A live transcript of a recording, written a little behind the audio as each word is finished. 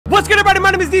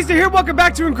Neesterhere, welcome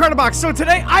back to Incredibox. So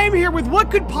today I am here with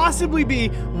what could possibly be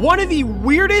one of the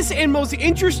weirdest and most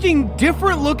interesting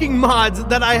different looking mods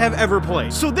that I have ever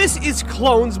played. So this is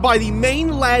Clones by the main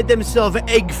lad themselves,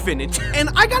 Eggfinite. And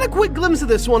I got a quick glimpse of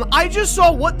this one. I just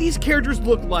saw what these characters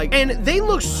look like, and they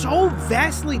look so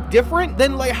vastly different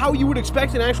than like how you would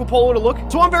expect an actual polo to look.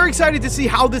 So I'm very excited to see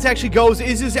how this actually goes.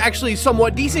 Is this actually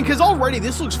somewhat decent? Because already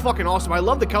this looks fucking awesome. I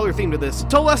love the color theme to this.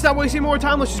 So let's not waste any more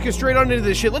time. Let's just get straight on into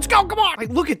this shit. Let's go, come on! Like,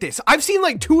 look at this. I've seen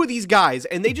like 2 of these guys,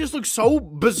 and they just look so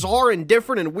bizarre and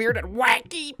different and weird and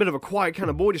wacky. Bit of a quiet kind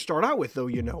of boy to start out with, though,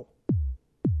 you know.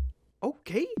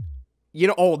 Okay. You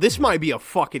know, oh, this might be a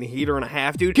fucking heater and a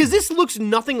half, dude. Because this looks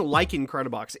nothing like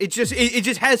Incredibox. It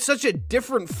just has such a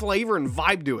different flavor and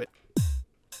vibe to it.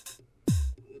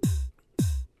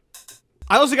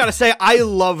 I also gotta say, I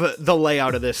love the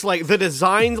layout of this. Like, the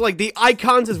designs, like, the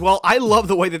icons as well. I love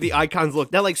the way that the icons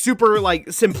look. That, like, super, like,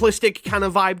 simplistic kind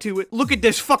of vibe to it. Look at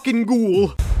this fucking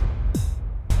ghoul.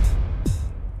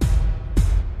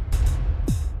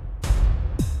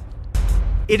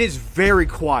 It is very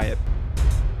quiet.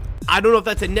 I don't know if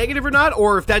that's a negative or not,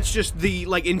 or if that's just the,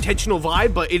 like, intentional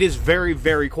vibe, but it is very,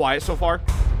 very quiet so far.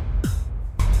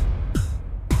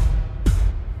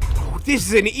 Oh, this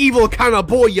is an evil kind of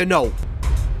boy, you know.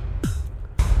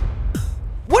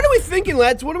 What are we thinking,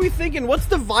 lads? What are we thinking? What's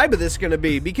the vibe of this gonna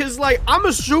be? Because, like, I'm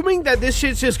assuming that this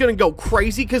shit's just gonna go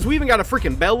crazy because we even got a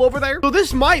freaking bell over there. So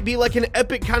this might be like an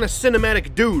epic kind of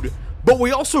cinematic dude, but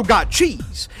we also got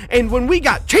cheese. And when we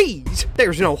got cheese,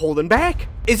 there's no holding back.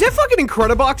 Is that fucking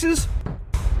Incrediboxes?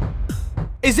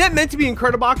 Is that meant to be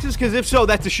Incrediboxes? Because if so,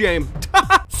 that's a shame.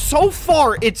 So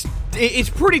far, it's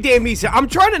pretty damn decent. I'm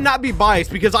trying to not be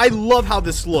biased because I love how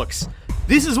this looks.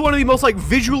 This is one of the most, like,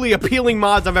 visually appealing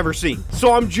mods I've ever seen.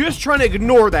 So I'm just trying to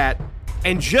ignore that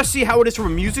and just see how it is from a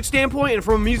music standpoint. And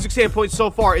from a music standpoint, so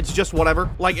far, it's just whatever.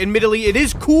 Like, admittedly, it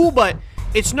is cool, but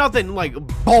it's nothing, like,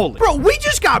 ballin'. Bro, we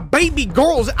just got baby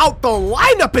girls out the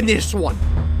lineup in this one.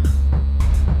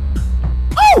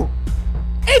 Oh!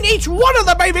 And each one of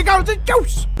the baby girls is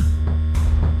juice.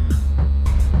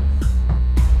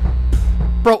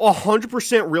 Bro,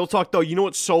 100% real talk, though. You know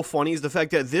what's so funny is the fact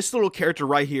that this little character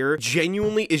right here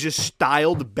genuinely is just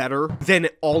styled better than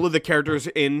all of the characters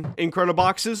in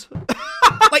Incrediboxes.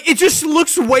 Like, it just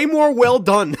looks way more well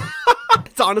done.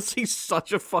 It's honestly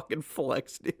such a fucking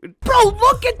flex, dude. Bro,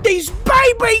 look at these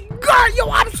baby girls. Yo,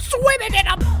 I'm swimming in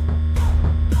them.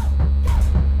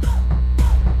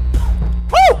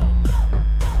 Woo!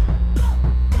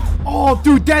 Oh,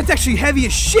 dude, that's actually heavy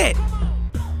as shit.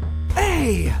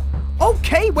 Hey.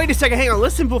 Okay, wait a second, hang on,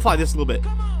 let's simplify this a little bit.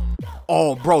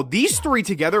 Oh, bro, these 3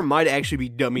 together might actually be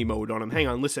dummy mode on them. Hang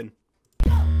on, listen.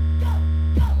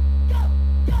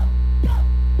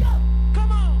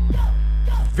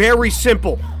 Very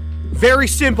simple. Very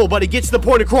simple, but it gets the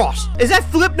point across. Is that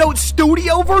Flipnote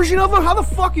Studio version of it? How the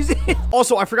fuck is it?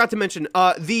 Also, I forgot to mention,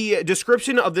 the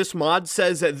description of this mod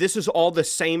says that this is all the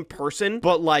same person,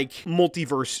 but like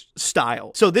multiverse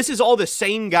style. So this is all the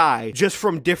same guy, just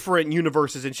from different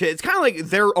universes and shit. It's kind of like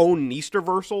their own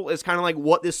Neesterversal is kind of like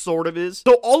what this sort of is.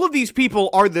 So all of these people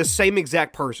are the same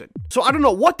exact person. So I don't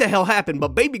know what the hell happened,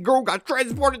 but baby girl got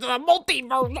transported to the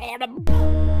multiverse on him.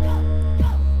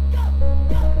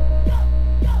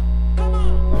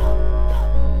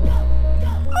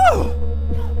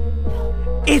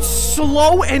 It's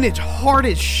slow and it's hard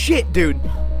as shit, dude.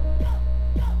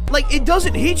 Like, it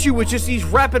doesn't hit you with just these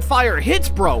rapid fire hits,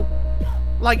 bro.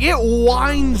 Like, it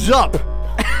winds up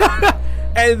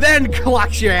and then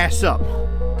clocks your ass up.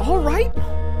 All right.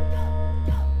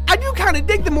 I do kind of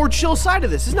dig the more chill side of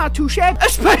this. It's not too shabby,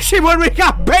 especially when we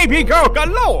got baby girl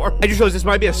galore. I just realized this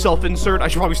might be a self-insert. I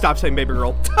should probably stop saying baby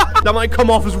girl. That might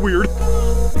come off as weird.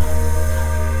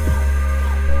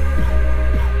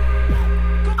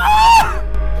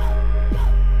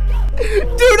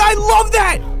 Dude, I love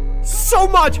that so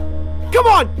much. Come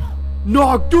on.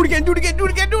 No, do it again, do it again, do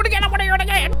it again, do it again. I want to hear it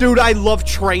again. Dude, I love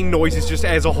train noises just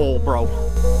as a whole, bro.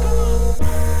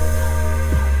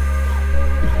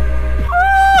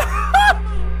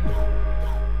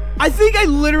 I think I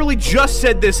literally just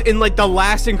said this in like the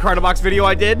last Incredibox video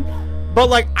I did, but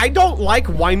like, I don't like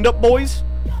wind-up boys,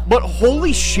 but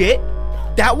holy shit,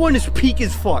 that one is peak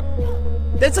as fuck.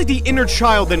 That's like the inner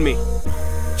child in me.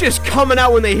 Just coming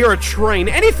out when they hear a train.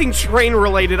 Anything train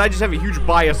related, I just have a huge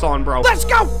bias on, bro. Let's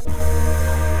go!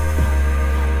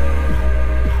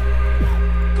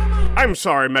 I'm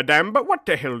sorry, madame, but what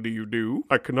the hell do you do?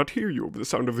 I cannot hear you over the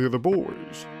sound of the other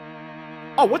boys.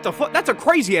 Oh, what the fuck? That's a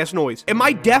crazy ass noise. Am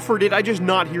I deaf or did I just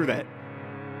not hear that?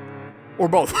 Or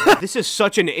both. This is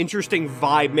such an interesting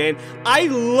vibe, man. I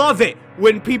love it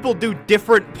when people do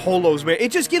different polos, man.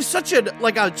 It just gives such a,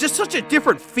 like, just such a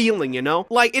different feeling, you know?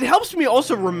 Like, it helps me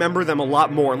also remember them a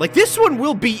lot more. Like, this one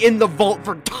will be in the vault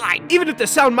for time. Even if the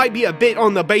sound might be a bit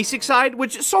on the basic side,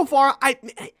 which so far,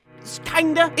 it's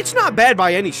kinda. It's not bad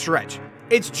by any stretch.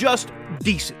 It's just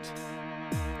decent.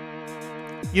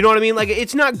 You know what I mean? Like,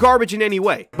 it's not garbage in any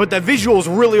way. But the visuals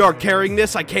really are carrying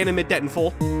this. I can't admit that in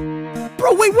full.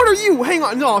 Bro, wait, what are you? Hang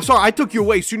on. No, sorry, I took you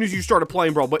away as soon as you started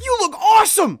playing, bro. But you look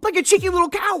awesome! Like a cheeky little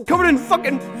cow covered in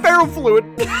fucking feral fluid.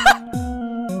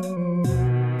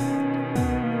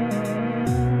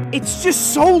 It's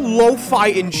just so lo-fi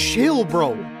and chill,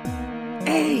 bro.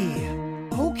 Hey.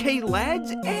 Okay,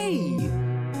 lads. Hey.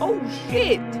 Oh,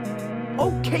 shit.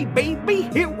 Okay, baby.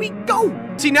 Here we go.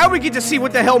 See, now we get to see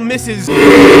what the hell Mrs.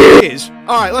 is.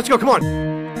 All right, let's go. Come on.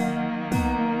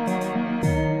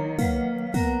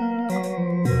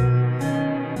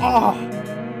 Oh,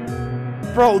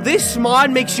 bro, this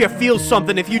mod makes you feel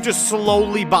something if you just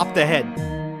slowly bop the head.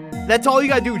 That's all you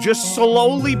gotta do, just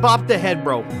slowly bop the head,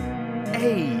 bro.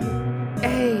 Hey,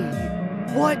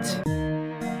 what?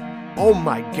 Oh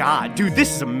my god, dude,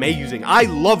 this is amazing. I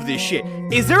love this shit.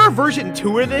 Is there a version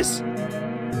 2 of this?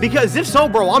 Because if so,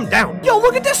 bro, I'm down. Yo,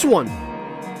 look at this one.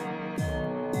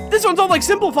 This one's all like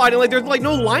simplified and like there's like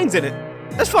no lines in it.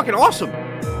 That's fucking awesome.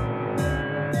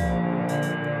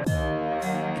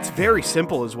 Very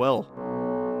simple as well.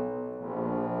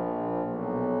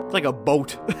 It's like a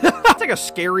boat. It's like a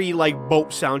scary like boat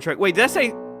soundtrack. Wait, did I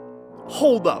say?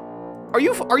 Hold up. Are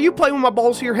you playing with my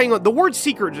balls here? Hang on. The word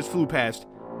secret just flew past.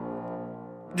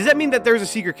 Does that mean that there's a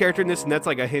secret character in this and that's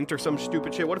like a hint or some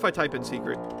stupid shit? What if I type in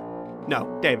secret?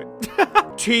 No, damn it.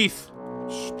 Teeth,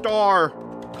 star,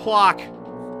 clock,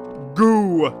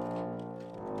 goo,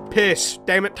 piss.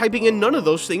 Damn it, typing in none of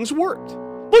those things worked.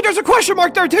 Look, there's a question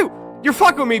mark there too. You're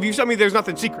fucking with me if you tell me there's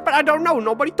nothing secret. But I don't know.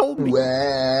 Nobody told me.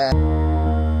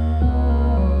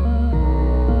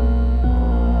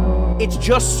 It's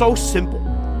just so simple.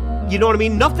 You know what I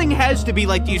mean? Nothing has to be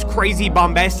like these crazy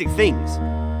bombastic things.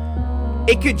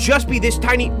 It could just be this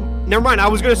tiny... Never mind, I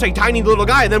was gonna say tiny little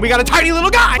guy, and then we got a tiny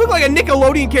little guy! You look like a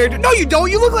Nickelodeon character. No, you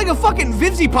don't! You look like a fucking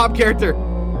Vivzy Pop character!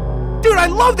 Dude, I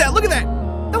love that! Look at that!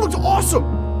 That looks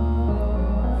awesome!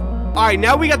 Alright,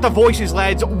 now we got the voices,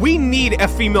 lads. We need a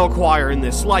female choir in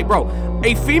this. Like, bro,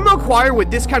 a female choir with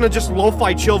this kind of just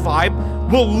lo-fi chill vibe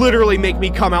will literally make me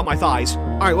come out my thighs.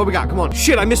 Alright, what we got? Come on.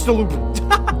 Shit, I missed the loop.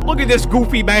 Look at this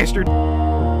goofy bastard.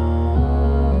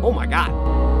 Oh my god.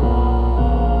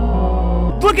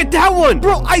 Look at that one!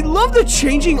 Bro, I love the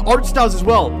changing art styles as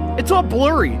well. It's all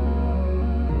blurry.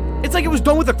 It's like it was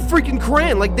done with a freaking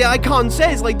crayon, like the icon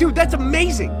says. Like, dude, that's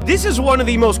amazing. This is one of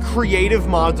the most creative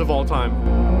mods of all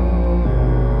time.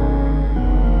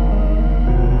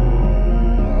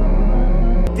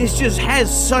 This just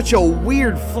has such a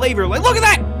weird flavor. Like, look at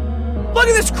that! Look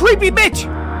at this creepy bitch!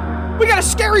 We got a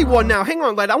scary one now. Hang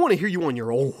on, lad. I want to hear you on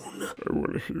your own. I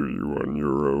want to hear you on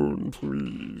your own,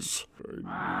 please.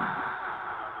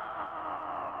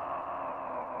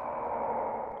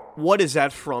 What is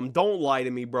that from? Don't lie to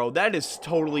me, bro. That is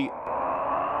totally...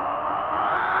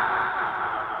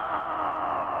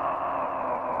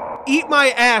 Eat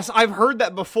my ass. I've heard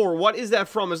that before. What is that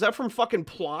from? Is that from fucking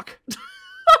Plock?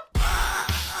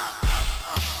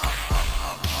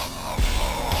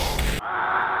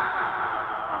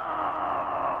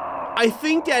 I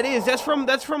think that is. That's from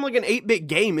like an 8-bit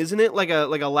game, isn't it? Like a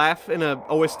laugh in a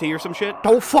OST or some shit.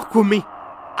 Don't fuck with me.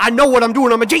 I know what I'm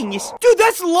doing. I'm a genius. Dude,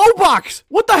 that's Lowbox.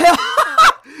 What the hell?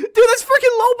 Dude, that's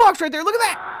freaking Lowbox right there. Look at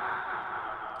that.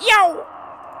 Yo.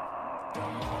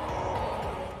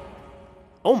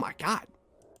 Oh my god.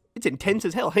 It's intense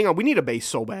as hell. Hang on, we need a bass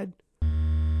so bad.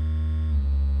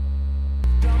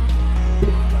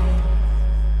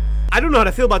 I don't know how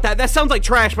to feel about that. That sounds like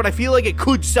trash, but I feel like it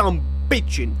could sound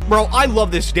bitchin'. Bro, I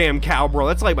love this damn cow, bro.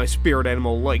 That's like my spirit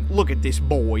animal. Like, look at this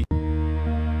boy.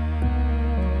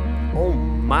 Oh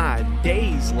my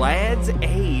days, lads.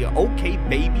 Hey, okay,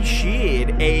 baby, shit.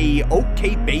 Hey,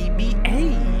 okay, baby,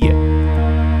 hey.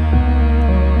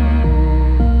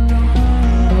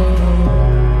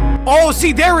 Oh,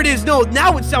 see, there it is. No,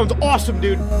 now it sounds awesome,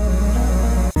 dude.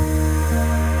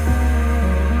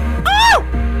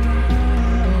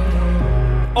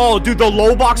 Oh, dude, the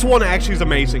Lowbox one actually is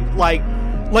amazing. Like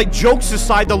jokes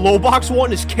aside, the Lowbox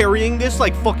one is carrying this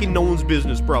like fucking no one's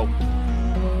business, bro.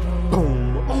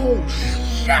 Boom. Oh,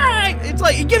 shit. It's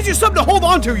like, it gives you something to hold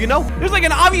on to, you know? There's like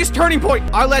an obvious turning point.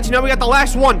 All right, let's know we got the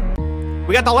last one.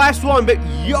 We got the last one, but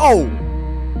yo.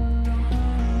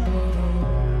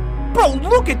 Bro,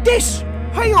 look at this.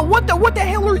 Hang on, what the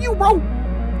hell are you, bro?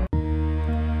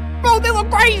 Bro, they look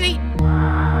crazy.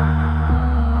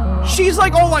 She's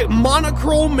like all like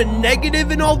monochrome and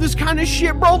negative and all this kind of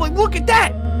shit, bro. Like, look at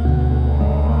that.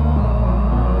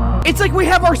 It's like we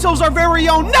have ourselves our very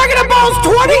own Incredibox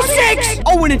 26!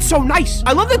 Oh, and it's so nice.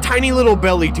 I love the tiny little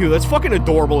belly, too. That's fucking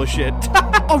adorable as shit.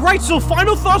 All right, so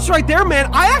final thoughts right there,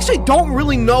 man. I actually don't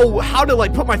really know how to,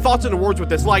 like, put my thoughts into words with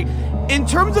this. Like, in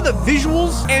terms of the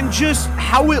visuals and just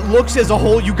how it looks as a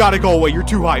whole, you gotta go away. You're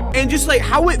too hype. And just, like,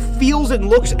 how it feels and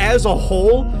looks as a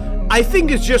whole, I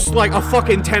think it's just, like, a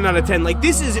fucking 10 out of 10. Like,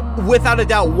 this is, without a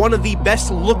doubt, one of the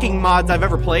best-looking mods I've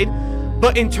ever played.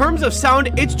 But in terms of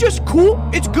sound, it's just cool.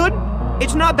 It's good.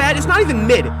 It's not bad. It's not even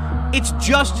mid. It's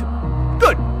just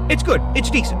good. It's good.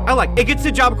 It's decent. I like it. It gets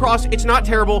the job across. It's not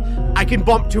terrible. I can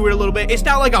bump to it a little bit. It's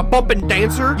not like a bump and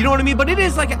dancer. You know what I mean? But it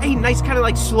is like a nice kind of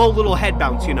like slow little head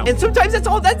bounce, you know? And sometimes that's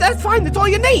all, that's fine. That's all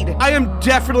you need. I am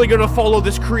definitely going to follow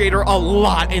this creator a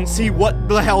lot and see what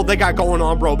the hell they got going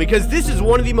on, bro. Because this is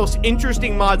one of the most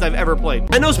interesting mods I've ever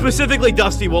played. I know specifically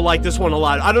Dusty will like this one a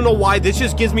lot. I don't know why. This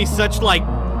just gives me such like...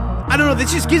 I don't know,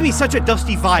 this just gives me such a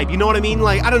Dusty vibe, you know what I mean?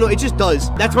 Like, I don't know, it just does.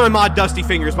 That's my mod Dusty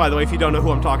Fingers, by the way, if you don't know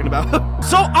who I'm talking about.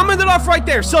 So, I'm ending it off right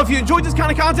there. So, if you enjoyed this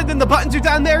kind of content, then the buttons are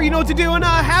down there, you know what to do, and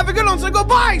have a good one, so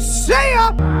goodbye, see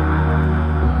ya!